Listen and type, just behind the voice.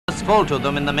fall to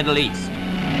them in the Middle East.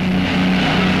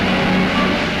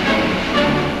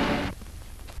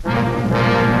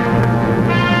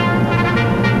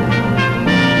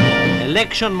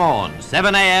 Election morn,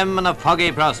 7 a.m. and a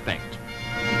foggy prospect.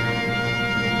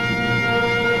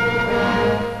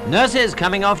 Nurses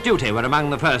coming off duty were among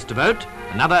the first to vote.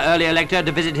 Another early elector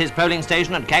to visit his polling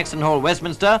station at Caxton Hall,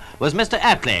 Westminster, was Mr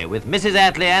Attlee with Mrs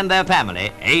Attlee and their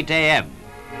family, 8 a.m.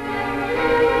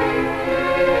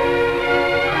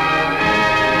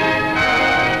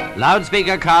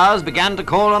 Loudspeaker cars began to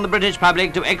call on the British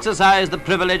public to exercise the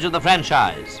privilege of the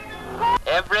franchise.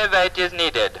 Every vote is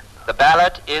needed. The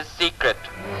ballot is secret.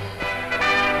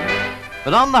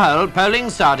 But on the whole,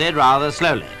 polling started rather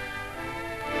slowly.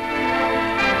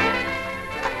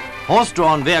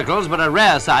 Horse-drawn vehicles were a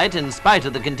rare sight in spite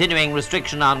of the continuing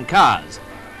restriction on cars.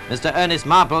 Mr Ernest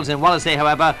Marles in Wallasey,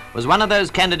 however, was one of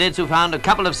those candidates who found a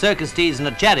couple of circus tees and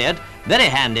a chariot very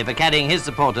handy for carrying his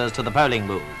supporters to the polling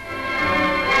booth.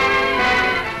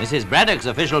 Mrs Braddock's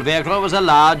official vehicle was a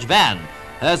large van.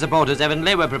 Her supporters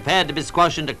evidently were prepared to be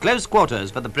squashed into close quarters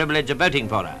for the privilege of voting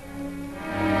for her.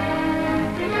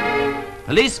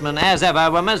 Policemen, as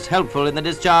ever, were most helpful in the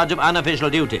discharge of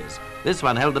unofficial duties. This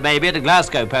one held the baby at a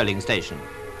Glasgow polling station.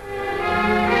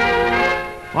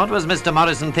 What was Mr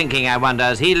Morrison thinking, I wonder,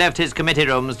 as he left his committee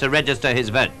rooms to register his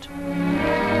vote?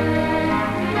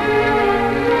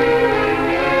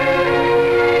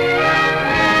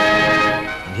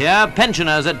 And here,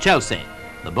 pensioners at Chelsea.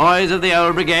 The boys of the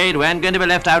old brigade weren't going to be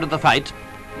left out of the fight.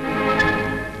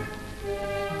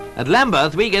 At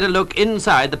Lambeth, we get a look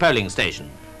inside the polling station.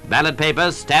 Ballot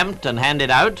papers stamped and handed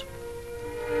out.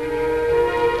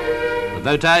 The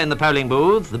voter in the polling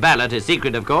booth, the ballot is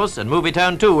secret, of course, and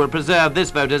Movietone too will preserve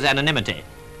this voter's anonymity.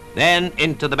 Then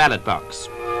into the ballot box.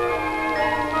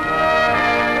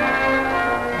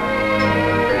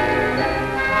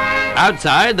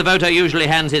 Outside, the voter usually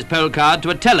hands his poll card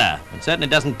to a teller, but certainly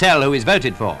doesn't tell who he's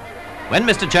voted for. When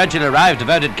Mr Churchill arrived to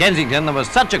vote at Kensington, there was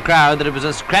such a crowd that it was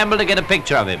a scramble to get a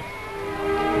picture of him.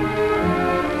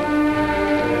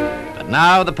 But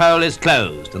now the poll is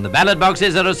closed, and the ballot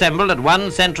boxes are assembled at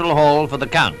one central hall for the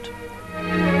count.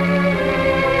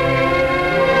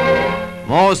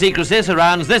 More secrecy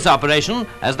surrounds this operation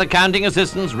as the counting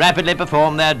assistants rapidly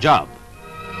perform their job.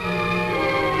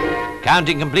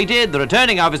 Counting completed, the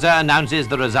returning officer announces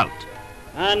the result.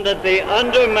 And that the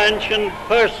undermentioned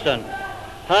person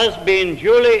has been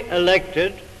duly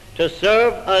elected to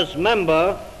serve as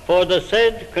member for the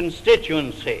said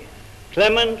constituency,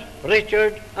 Clement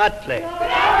Richard Attlee.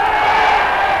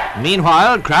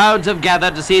 Meanwhile, crowds have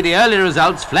gathered to see the early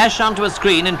results flash onto a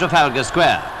screen in Trafalgar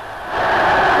Square.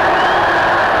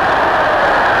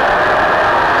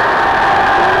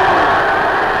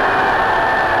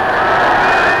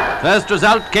 First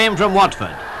result came from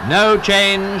Watford. No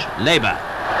change, Labour.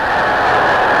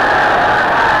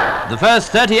 The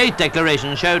first 38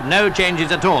 declarations showed no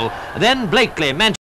changes at all. Then Blackley mentioned